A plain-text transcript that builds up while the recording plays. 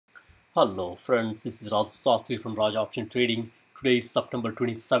Hello friends, this is Raj Sastry from Raj Option Trading. Today is September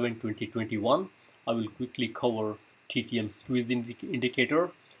 27, 2021. I will quickly cover TTM Squeeze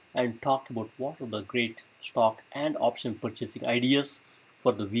indicator and talk about what are the great stock and option purchasing ideas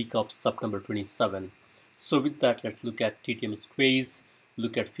for the week of September 27. So with that, let's look at TTM Squeeze,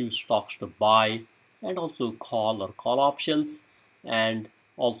 look at few stocks to buy and also call or call options and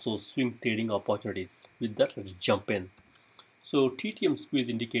also swing trading opportunities. With that, let's jump in. So TTM squeeze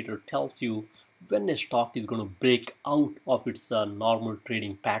indicator tells you when a stock is going to break out of its normal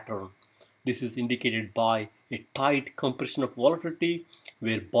trading pattern. This is indicated by a tight compression of volatility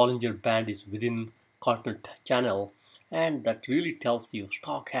where Bollinger Band is within Gartner channel, and that really tells you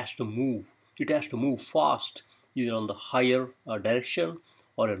stock has to move. It has to move fast either on the higher direction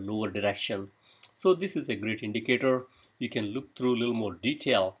or a lower direction. So this is a great indicator. You can look through a little more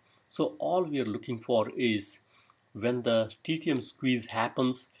detail. So all we are looking for is when the TTM squeeze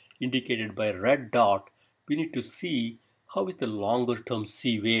happens, indicated by a red dot, we need to see how is the longer term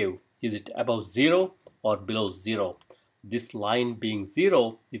C wave. Is it above 0 or below 0? This line being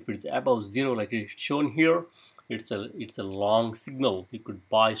 0, if it's above 0 like it's shown here, it's a long signal. You could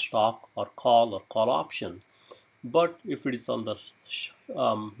buy stock or call option. But if it is on the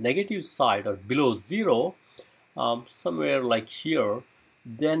negative side or below 0, somewhere like here,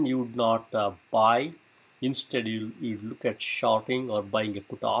 then you would not buy. Instead, you look at shorting or buying a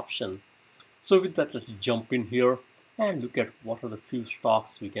put option. So with that, let's jump in here and look at what are the few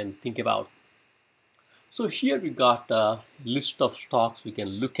stocks we can think about. So here we got a list of stocks we can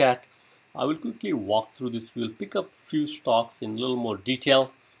look at. I will quickly walk through this. We'll pick up few stocks in a little more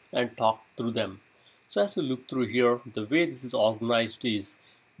detail and talk through them. So as we look through here, the way this is organized is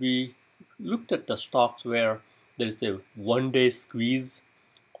we looked at the stocks where there is a 1-day squeeze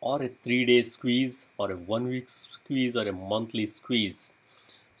or a 3-day squeeze or a 1-week squeeze or a monthly squeeze.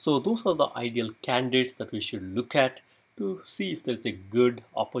 So those are the ideal candidates that we should look at to see if there's a good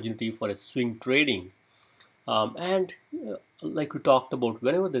opportunity for a swing trading. Like we talked about,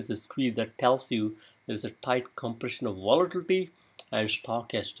 whenever there's a squeeze, that tells you there's a tight compression of volatility and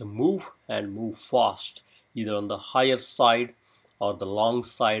stock has to move and move fast, either on the higher side or the long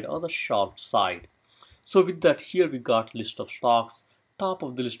side or the short side. So with that, here we got list of stocks. Top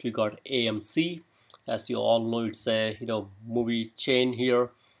of the list we got AMC. As you all know, it's a movie chain here,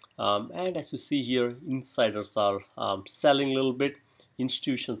 and as you see here, insiders are selling a little bit,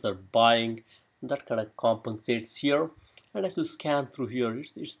 institutions are buying. That kind of compensates here. And as you scan through here,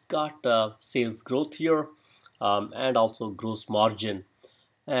 it's got sales growth here, and also gross margin.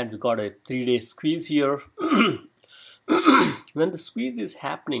 And we got a 3-day squeeze here. When the squeeze is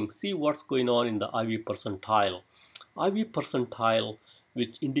happening, see what's going on in the IV percentile. IV percentile,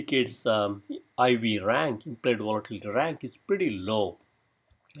 which indicates IV rank, implied volatility rank, is pretty low,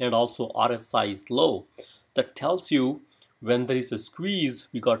 and also RSI is low. That tells you when there is a squeeze,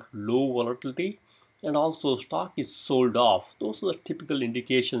 we got low volatility, and also stock is sold off. Those are the typical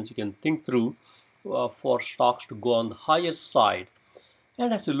indications you can think through for stocks to go on the higher side.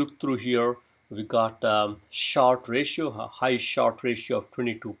 And as you look through here, we got short ratio, a high short ratio of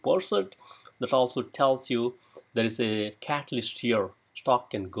 22%. That also tells you there is a catalyst here.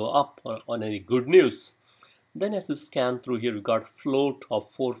 Stock can go up on any good news. Then as you scan through here, we got float of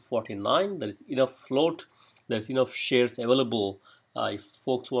 449. There is enough float. There's enough shares available if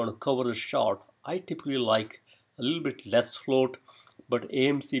folks want to cover the short. I typically like a little bit less float, but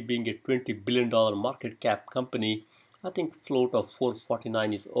AMC being a $20 billion market cap company, I think float of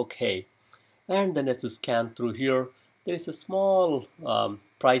 449 is okay. And then as you scan through here, there is a small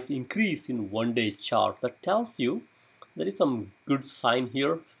price increase in 1-day chart. That tells you there is some good sign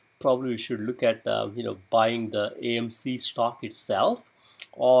here. Probably we should look at buying the AMC stock itself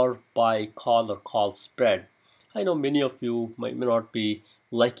or buy call or call spread. I know many of you may not be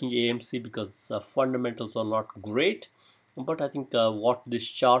liking AMC because fundamentals are not great, but I think what this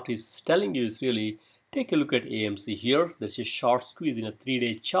chart is telling you is really take a look at AMC here. There's a short squeeze in a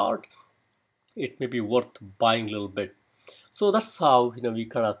 3-day chart. It may be worth buying a little bit. So that's how we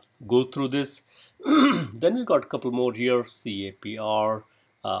kind of go through this. Then we got a couple more here, CAPR,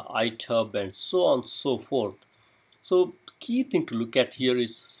 ITUB, and so on and so forth. So key thing to look at here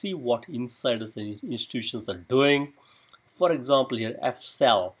is see what insiders and institutions are doing. For example, here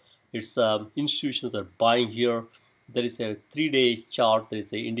FCell, it's institutions are buying here. There is a 3-day chart. There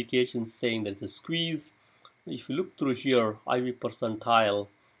is an indication saying there is a squeeze. If you look through here, IV percentile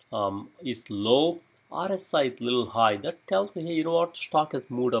is low, RSI is a little high. That tells you, hey, you know what, stock has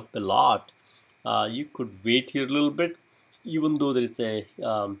moved up a lot. You could wait here a little bit, even though there is a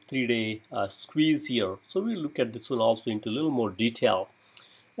 3-day squeeze here. So we'll look at this one also into a little more detail.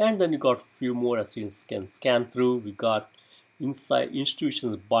 And then you got few more as you can scan through. We got inside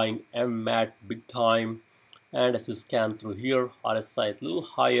institutions buying MMAT big time, and as you scan through here, RSI a little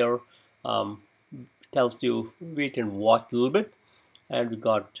higher, um, tells you wait and watch a little bit. And we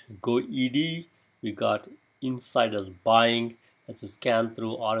got Go ED, we got insiders buying. As you scan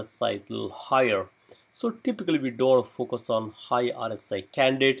through, RSI a little higher. So typically we don't focus on high RSI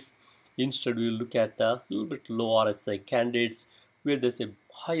candidates. Instead we look at a little bit low RSI candidates where there's a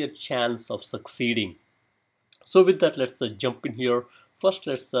higher chance of succeeding. So with that, let's jump in here. First,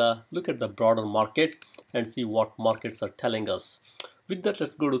 let's look at the broader market and see what markets are telling us. With that,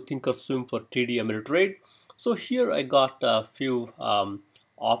 let's go to Thinkorswim for TTM trade. So here I got a few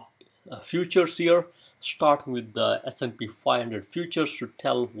futures here, starting with the S&P 500 futures to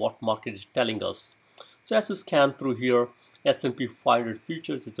tell what market is telling us. So as you scan through here, S&P 500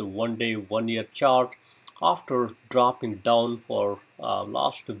 futures, it's a 1 day, 1 year chart. After dropping down for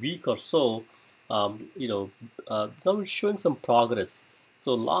last week or so, now it's showing some progress.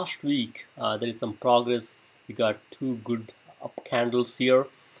 So last week there is some progress. We got two good up candles here,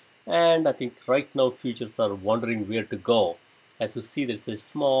 and I think right now futures are wondering where to go. As you see, there's a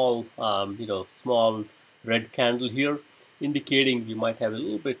small, small red candle here, indicating we might have a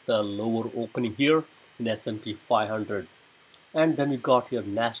little bit lower opening here in S&P 500. And then we got here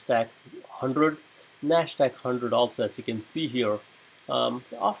Nasdaq 100. Nasdaq 100 also, as you can see here,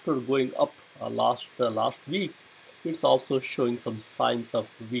 after going up last week, it's also showing some signs of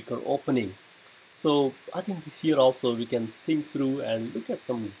weaker opening. So I think this year also we can think through and look at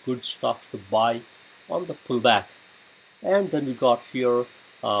some good stocks to buy on the pullback. And then we got here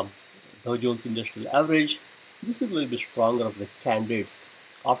Dow Jones Industrial Average. This is a little bit stronger of the candidates.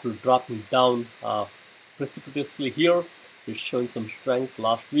 After dropping down precipitously here, it's showing some strength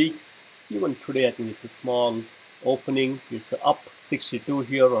last week. Even today, I think it's a small opening. It's up 62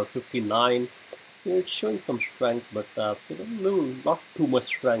 here or 59. It's showing some strength, but not too much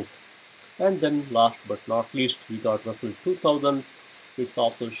strength. And then last but not least, we got Russell 2000. It's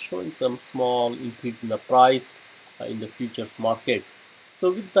also showing some small increase in the price in the futures market.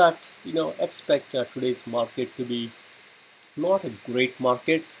 So with that, expect today's market to be not a great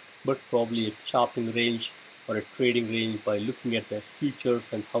market, but probably a chopping range or a trading range by looking at the futures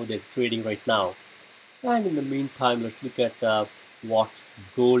and how they're trading right now. And in the meantime, let's look at what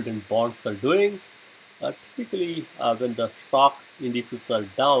gold and bonds are doing. Typically, when the stock indices are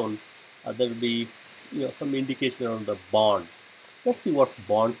down, there will be some indication around the bond. Let's see what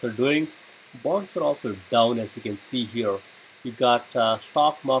bonds are doing. Bonds are also down, as you can see here. You got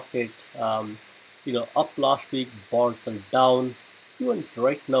stock market, up last week. Bonds are down. Even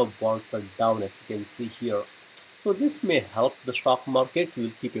right now, bonds are down, as you can see here. So this may help the stock market.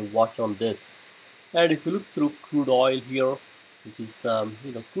 We'll keep a watch on this. And if you look through crude oil here, which is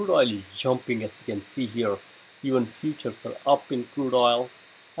crude oil is jumping, as you can see here. Even futures are up in crude oil.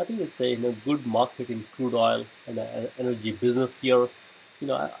 I think it's a good market in crude oil and energy business here.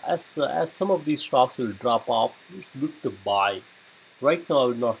 As some of these stocks will drop off, it's good to buy. Right now, I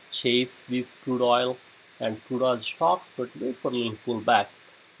would not chase these crude oil and crude oil stocks, but wait for a little pullback.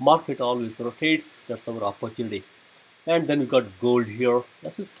 Market always rotates. That's our opportunity. And then we got gold here.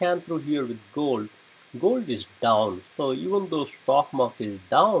 Let's just scan through here with gold. Gold is down. So even though stock market is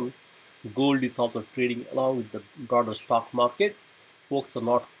down, gold is also trading along with the broader stock market. Folks are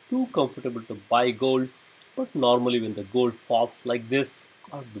not too comfortable to buy gold, but normally when the gold falls like this,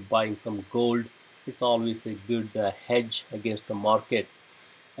 I'll be buying some gold. It's always a good hedge against the market.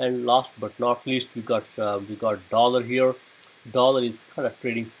 And last but not least, we got dollar here. Dollar is kind of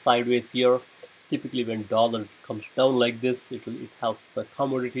trading sideways here. Typically, when dollar comes down like this, it helps the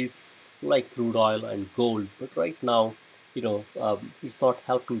commodities like crude oil and gold. But right now, it's not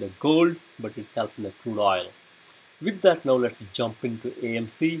helping the gold, but it's helping the crude oil. With that, now let's jump into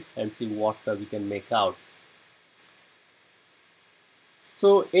AMC and see what we can make out.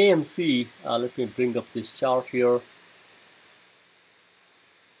 So AMC, let me bring up this chart here.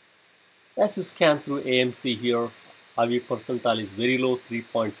 As you scan through AMC here, IV percentile is very low,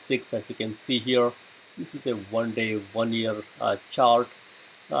 3.6, as you can see here. This is a 1 day, 1 year chart.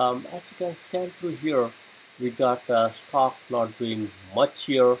 As you can scan through here, we got stock not doing much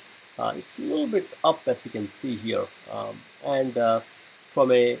here. It's a little bit up, as you can see here. And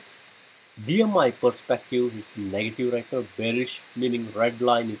from a DMI perspective, it's negative right now, bearish, meaning red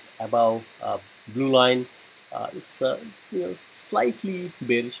line is above blue line. It's slightly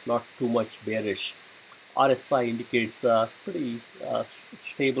bearish, not too much bearish. RSI indicates pretty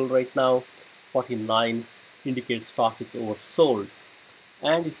stable right now. 49 indicates stock is oversold.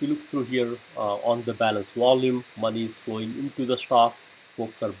 And if you look through here on the balance volume, money is flowing into the stock.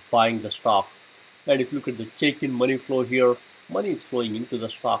 folks are buying the stock. And if you look at the check-in money flow here, money is flowing into the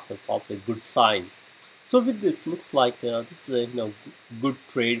stock. That's also a good sign. So with this, looks like this is a good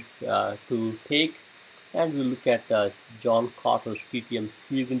trade to take. And we'll look at John Carter's TTM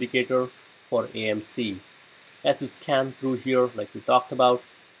Squeeze indicator for AMC. As you scan through here, like we talked about,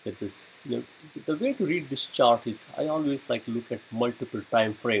 there's this, the way to read this chart is I always like to look at multiple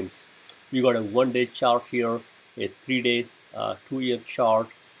time frames. We got a 1-day chart here, a 3-day, 2-year chart,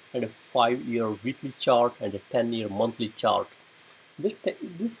 and a 5-year weekly chart, and a 10-year monthly chart.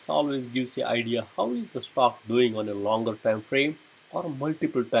 This always gives you idea how is the stock doing on a longer time frame or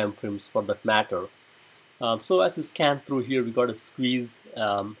multiple time frames for that matter. So as you scan through here, we got a squeeze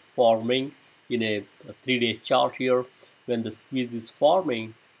forming in a 3-day chart here. When the squeeze is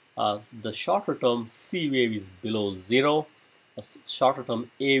forming, the shorter term C wave is below zero, shorter term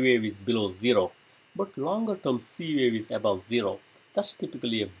A wave is below zero, but longer term C wave is above zero. That's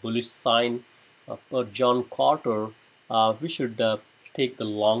typically a bullish sign. Per John Carter, we should take the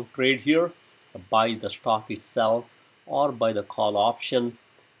long trade here, buy the stock itself or buy the call option,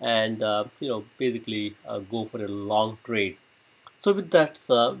 and basically go for a long trade. So with that,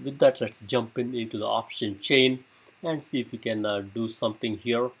 let's jump into the option chain and see if we can do something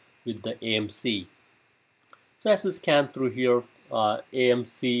here with the AMC. So as we scan through here,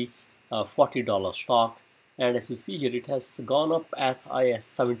 AMC $40 stock, and as you see here, it has gone up as high as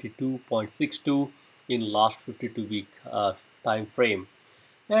 72.62 in last 52-week time frame.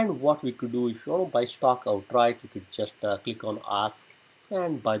 And what we could do, if you want to buy stock outright, you could just click on ask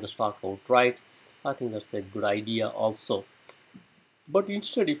and buy the stock outright. I think that's a good idea also. But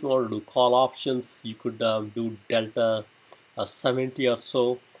instead, if you want to do call options, you could do delta 70 or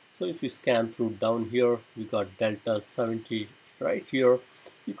so. So if you scan through down here, we got delta 70 right here.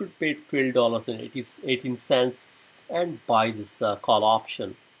 You could pay $12.18 and buy this call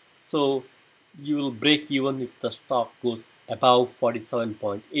option. So you will break even if the stock goes above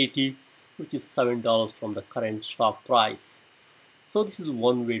 47.80, which is $7 from the current stock price. So this is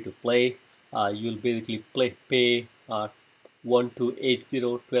one way to play. You'll basically pay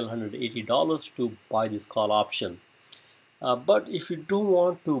 $1280 to buy this call option. But if you don't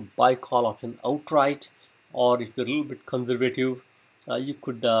want to buy call option outright, or if you're a little bit conservative, you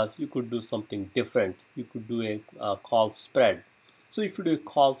could do something different. You could do a call spread. So if you do a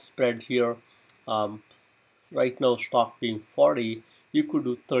call spread here, right now stock being 40, you could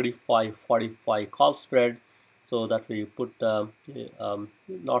do 35-45 call spread. So that way you put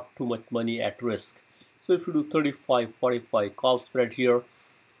not too much money at risk. So if you do 35-45 call spread here,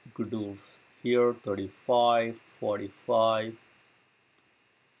 you could do here 35-45.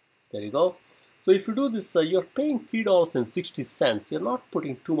 There you go. So if you do this, you're paying $3.60. You're not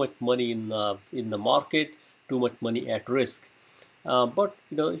putting too much money in the market, too much money at risk. But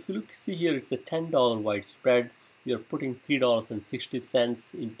if you see here, it's a $10 wide spread. You're putting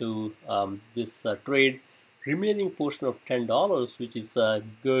 $3.60 into this trade. Remaining portion of $10, which is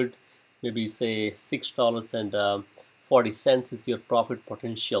good, maybe say $6.40 is your profit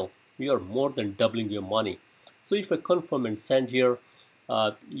potential. You are more than doubling your money. So if I confirm and send here,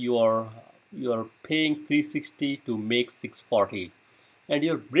 you are paying $3.60 to make $6.40, and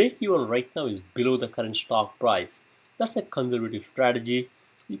your break even right now is below the current stock price. That's a conservative strategy.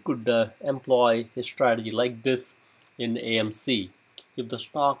 You could employ a strategy like this in AMC. If the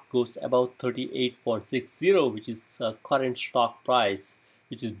stock goes above 38.60, which is current stock price,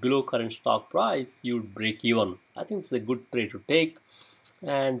 which is below current stock price, you would break even. I think it's a good trade to take,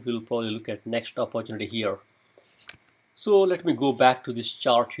 and we'll probably look at next opportunity here. So let me go back to this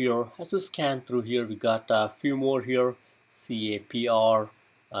chart here. As we scan through here, we got a few more here. CAPR,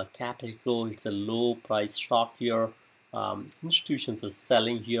 Capital, it's a low price stock here. Institutions are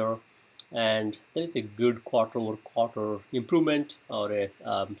selling here, and there is a good quarter-over-quarter improvement or a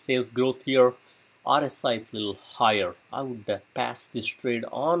sales growth here. RSI is a little higher. I would pass this trade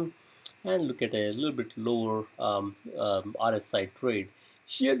on and look at a little bit lower RSI trade.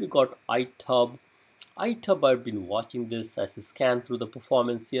 Here we got iTub. I've been watching this as you scan through the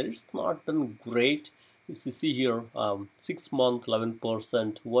performance here. It's not done great. As you see here, 6 month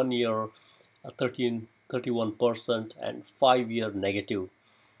 11%, 1 year 31%, and 5 year negative.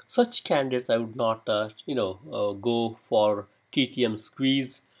 Such candidates I would not go for TTM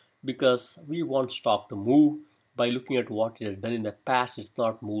squeeze, because we want stock to move. By looking at what it has done in the past, it's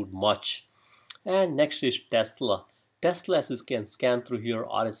not moved much. And next is Tesla. Tesla, as you can scan through here,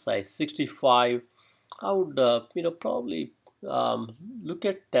 RSI 65. I would probably look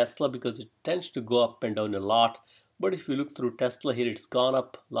at Tesla because it tends to go up and down a lot. But if you look through Tesla here, it's gone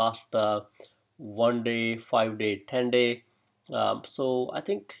up last 1 day, 5 day, 10 day, So I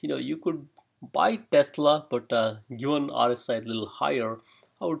think you could buy Tesla, but given RSI a little higher,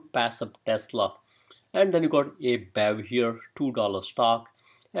 I would pass up Tesla. And then you got a BEV here, $2 stock.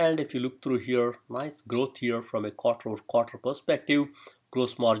 And if you look through here, nice growth here from a quarter-over-quarter perspective,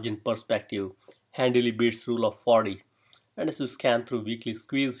 gross margin perspective, handily beats rule of 40. And as you scan through weekly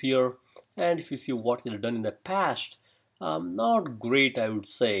squeeze here, and if you see what they've done in the past, not great, I would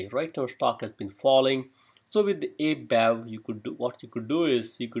say. Right now stock has been falling. So with the ABAV, you could do what you could do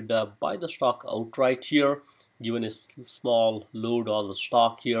is you could buy the stock outright here, given a small load on the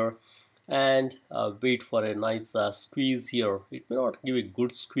stock here, and wait for a nice squeeze here. It may not give a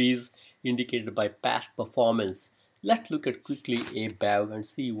good squeeze indicated by past performance. Let's look at quickly ABAV and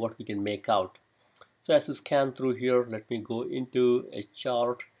see what we can make out. So as you scan through here, let me go into a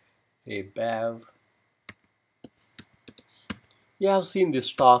chart, ABAV. You have seen this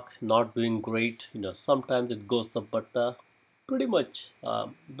stock not doing great. Sometimes it goes up, but pretty much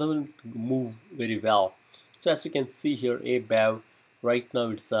doesn't move very well. So as you can see here, ABAV right now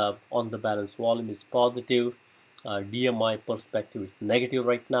it's on the balance volume is positive. DMI perspective is negative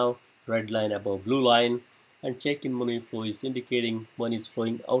right now. Red line above blue line, and check-in money flow is indicating money is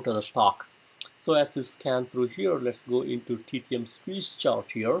flowing out of the stock. So as you scan through here, let's go into TTM Squeeze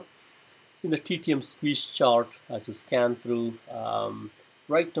chart here. In the TTM Squeeze chart, as you scan through,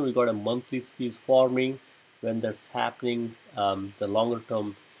 right now we got a monthly squeeze forming. When that's happening, the longer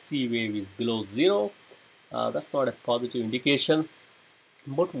term C wave is below zero. That's not a positive indication.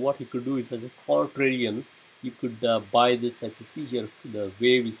 But what you could do is, as a contrarian, you could buy this. As you see here, the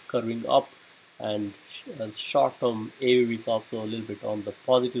wave is curving up, and short term A wave is also a little bit on the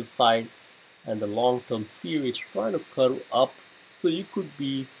positive side, and the long term C wave is trying to curve up. So you could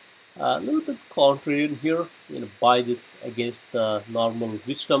be a little bit contrarian here, buy this against the normal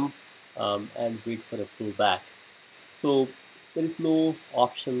wisdom, and wait for a pullback. So there is no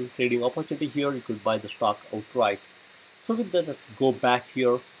option trading opportunity here. You could buy the stock outright. So with that, let's go back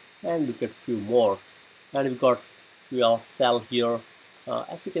here and look at few more. And we got few sell here.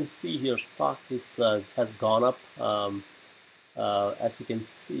 As you can see here, stock is has gone up. As you can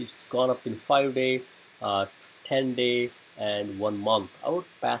see, it's gone up in 5-day, 10-day, and 1 month. I would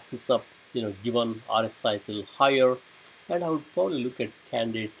pass this up, given RSI a little higher, and I would probably look at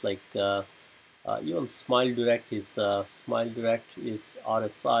candidates like even Smile Direct is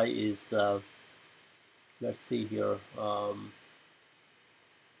RSI is let's see here.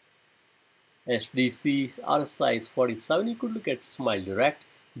 SDC RSI is 47. You could look at Smile Direct,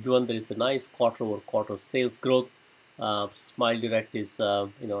 given there is a nice quarter-over-quarter sales growth. Smile Direct is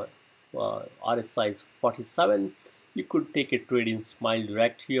RSI is 47. You could take a trade in Smile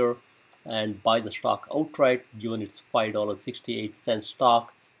Direct here and buy the stock outright, given it's $5.68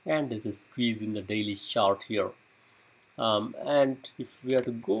 stock, and there's a squeeze in the daily chart here. And if we are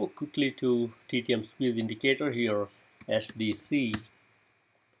to go quickly to TTM Squeeze indicator here, SDC,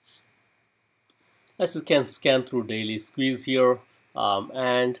 as you can scan through daily squeeze here,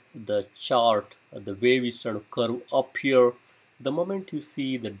 and the chart, the wave is trying to curve up here. The moment you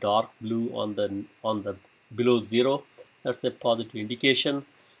see the dark blue on the below zero, that's a positive indication.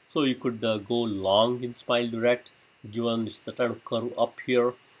 So you could go long in Smile Direct, given it's trying to curve up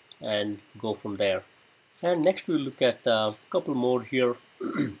here, and go from there. And next we'll look at a couple more here.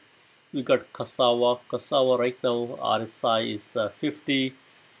 We got Cassava right now, RSI is 50.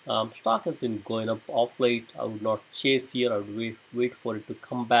 Stock has been going up off late. I would not chase here. I would wait for it to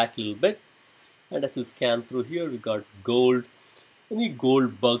come back a little bit. And as you scan through here, we got gold. Any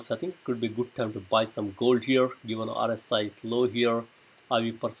gold bugs, I think it could be a good time to buy some gold here, given RSI is low here.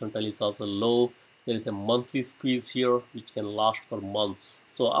 IV percentile is also low. There is a monthly squeeze here, which can last for months.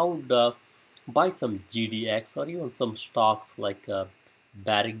 So I would buy some GDX or even some stocks like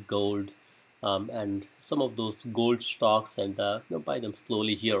Barrick Gold, and some of those gold stocks, and buy them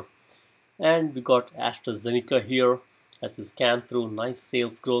slowly here. And we got AstraZeneca here. As you scan through, nice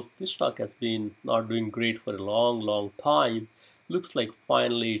sales growth. This stock has been not doing great for a long time. Looks like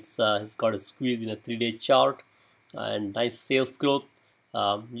finally it's got a squeeze in a 3-day chart, and nice sales growth.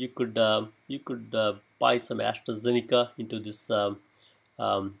 You could buy some AstraZeneca into this. Right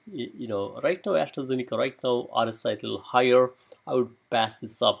now AstraZeneca right now RSI a little higher. I would pass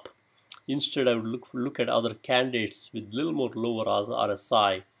this up. Instead, I would look at other candidates with little more lower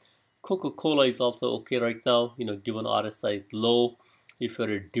RSI. Coca-Cola is also okay right now, given RSI is low. If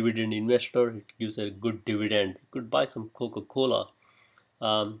you're a dividend investor, it gives a good dividend. You could buy some Coca-Cola.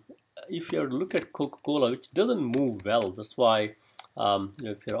 If you look at Coca-Cola, which doesn't move well, that's why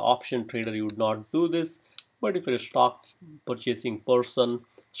if you're an option trader, you would not do this. But if you're a stock purchasing person,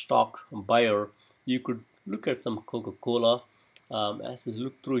 stock buyer, you could look at some Coca-Cola. As we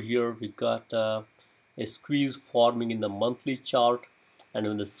look through here, we got a squeeze forming in the monthly chart, and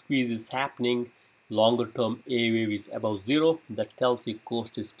when the squeeze is happening, longer term A wave is above zero. That tells you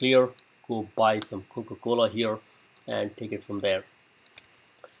coast is clear. Go buy some Coca-Cola here and take it from there.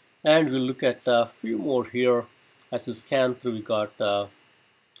 And we'll look at a few more here. As you scan through, we got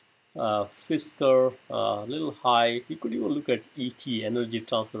Fisker, a little high. You could even look at ET, Energy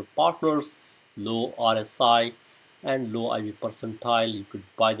Transfer Partners, low RSI and low IV percentile. You could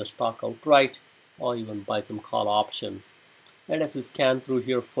buy the stock outright or even buy some call option. And as we scan through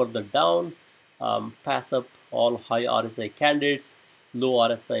here further down, pass up all high RSI candidates, low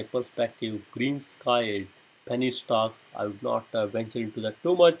RSI perspective, green sky, penny stocks. I would not venture into that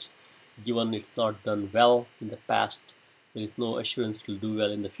too much, given it's not done well in the past. There is no assurance it will do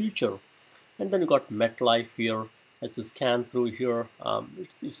well in the future. And then you got MetLife here. As you scan through here,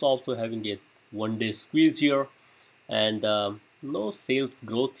 it's also having a one-day squeeze here, and no sales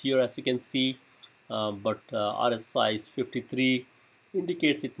growth here, as you can see. But RSI is 53,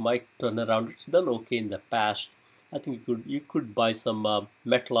 indicates it might turn around. It's done okay in the past. I think you could buy some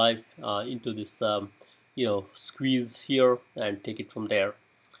MetLife into this squeeze here and take it from there.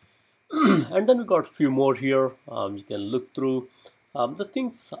 And then we got a few more here. You can look through. The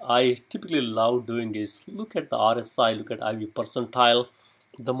things I typically love doing is look at the RSI, look at IV percentile.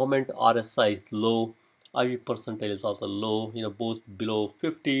 The moment RSI is low, IV percentile is also low, both below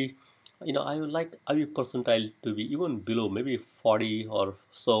 50. I would like IV percentile to be even below, maybe 40 or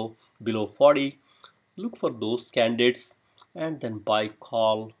so, below 40. Look for those candidates and then buy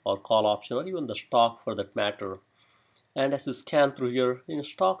call or call option or even the stock for that matter. And as you scan through here,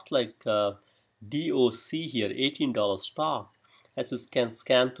 stocks like DOC here, $18 stock. As you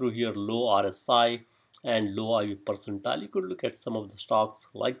scan through here, low RSI and low IV percentile. You could look at some of the stocks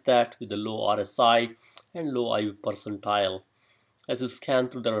like that with the low RSI and low IV percentile. As you scan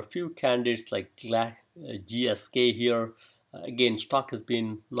through, there are a few candidates like GSK here. Again, stock has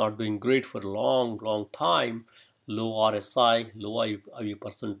been not doing great for a long time. Low RSI, low IV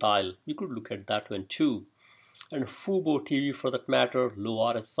percentile. You could look at that one too. And Fubo TV for that matter, low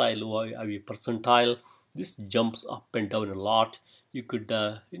RSI, low IV percentile. This jumps up and down a lot. You could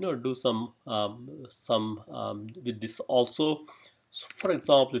do some with this also. So for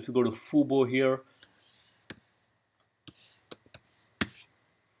example, if you go to Fubo here,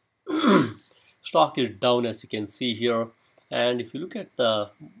 stock is down as you can see here. And if you look at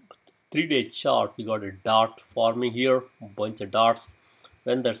the 3-day chart, we got a dot forming here, a bunch of dots.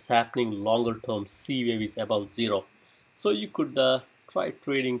 When that's happening, longer term C wave is above zero. So you could try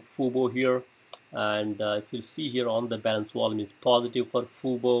trading Fubo here, and if you see here on the balance volume is positive for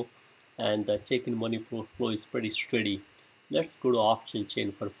Fubo, and check-in money flow is pretty steady. Let's go to option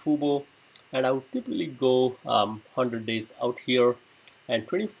chain for Fubo, and I would typically go 100 days out here, and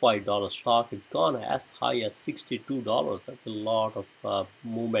 $25 stock. It's gone as high as $62. That's a lot of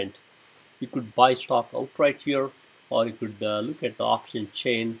movement. You could buy stock outright here, or you could look at the option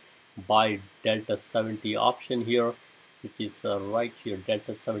chain, buy Delta 70 option here, which is right here,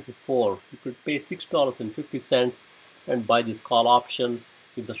 Delta 74. You could pay $6.50 and buy this call option.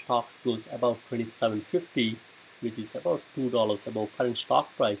 If the stocks goes above $27.50, which is about $2 above current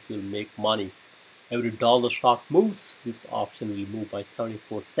stock price, you'll make money. Every dollar stock moves, this option will move by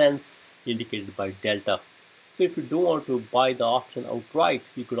 74 cents, indicated by Delta. So if you don't want to buy the option outright,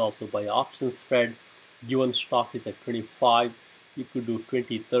 you could also buy option spread. Given stock is at 25, you could do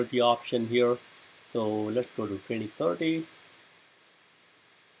 20-30 option here. So let's go to 20-30.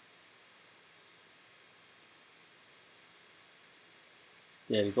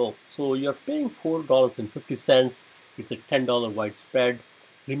 There you go. So you're paying $4.50. It's a $10 wide spread.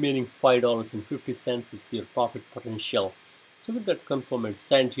 Remaining $5.50 is your profit potential. So with that confirm and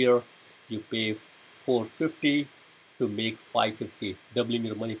send here, you pay $4.50 to make $5.50, doubling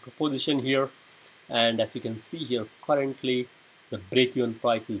your money proposition here. And as you can see here, currently the break-even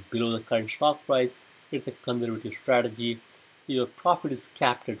price is below the current stock price. It's a conservative strategy. Your profit is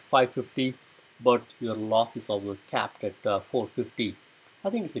capped at $5.50, but your loss is also capped at $4.50. I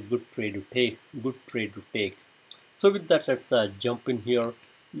think it's a good trade to take. So with that, let's jump in here.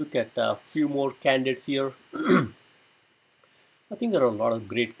 Look at a few more candidates here. I think there are a lot of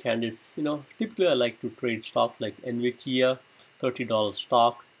great candidates. Typically I like to trade stocks like NVIDIA, $30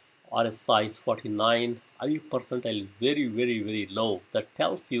 stock, RSI is 49, IV percentile is very low. That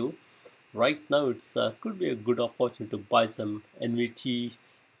tells you right now it's could be a good opportunity to buy some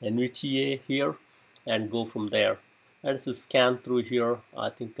NVIDIA here and go from there. And as you scan through here, I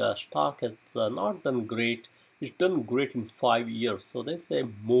think stock has not done great. It's done great in 5 years. So there's a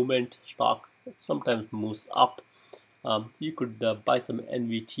movement stock. It sometimes moves up, you could buy some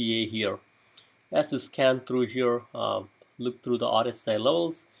NVTA here. As you scan through here, look through the RSI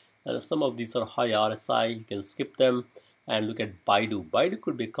levels, and some of these are high RSI, you can skip them and look at Baidu. Baidu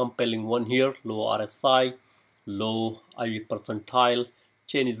could be a compelling one here, low RSI, low IV percentile.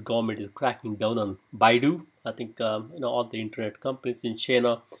 Chinese government is cracking down on Baidu. I think all the internet companies in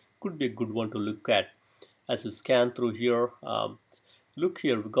China could be a good one to look at. As you scan through here, look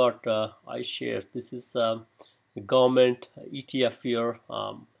here, we got iShares. This is the government ETF here.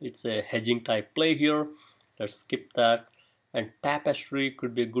 It's a hedging type play here. Let's skip that. And Tapestry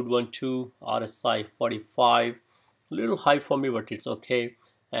could be a good one too. RSI 45, a little high for me, but it's okay.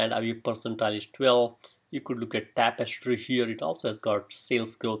 And IV percentile is 12. You could look at Tapestry here. It also has got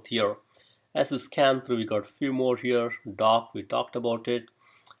sales growth here. As you scan through, we got a few more here. Doc, we talked about it.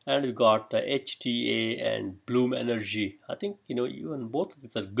 And we got HTA and Bloom Energy. I think even both of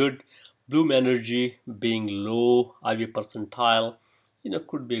these are good. Bloom Energy being low IV percentile,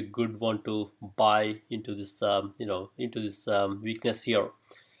 could be a good one to buy into this weakness here.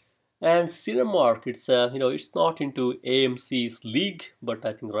 And Cinemark, it's not into AMC's league, but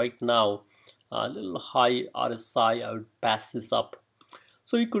I think right now a little high RSI, I would pass this up.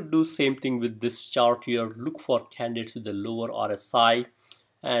 So you could do same thing with this chart here. Look for candidates with the lower RSI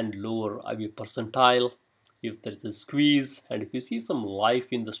and lower IV percentile. If there is a squeeze, and if you see some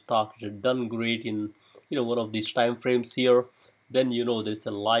life in the stock, it has done great in one of these time frames here, then there's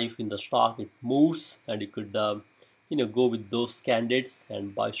a life in the stock, it moves, and you could go with those candidates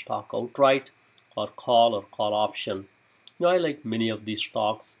and buy stock outright or call option. I like many of these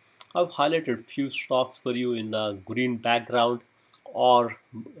stocks. I've highlighted few stocks for you in the green background or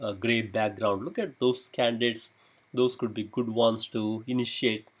gray background. Look at those candidates. Those could be good ones to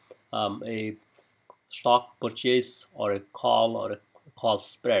initiate a stock purchase or a call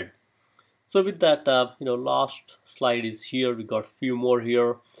spread. So with that, last slide is here. We got few more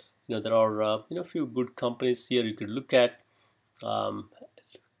here. There are few good companies here you could look at.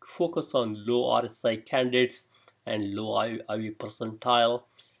 Focus on low RSI candidates and low IV percentile.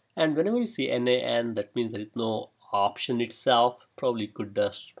 And whenever you see NAN, that means there is no option itself. Probably could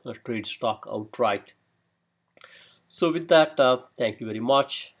trade stock outright. So with that, thank you very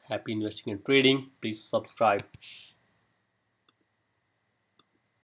much. Happy investing and trading. Please subscribe.